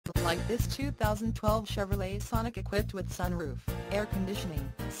like this 2012 Chevrolet Sonic equipped with sunroof, air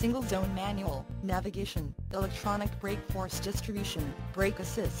conditioning, single-zone manual, navigation, electronic brake force distribution, brake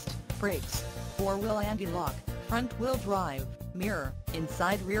assist, brakes, 4-wheel anti-lock, front-wheel drive, mirror,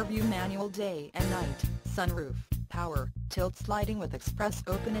 inside rear-view manual day and night, sunroof, power, tilt sliding with express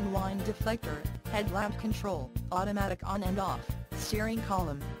open and wind deflector, headlamp control, automatic on and off, steering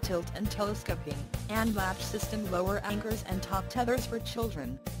column, tilt and telescoping, and latch system, lower anchors and top tethers for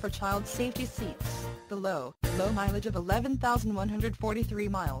children, for child safety seats. The low mileage of 11,143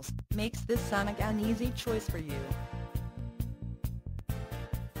 miles, makes this Sonic an easy choice for you.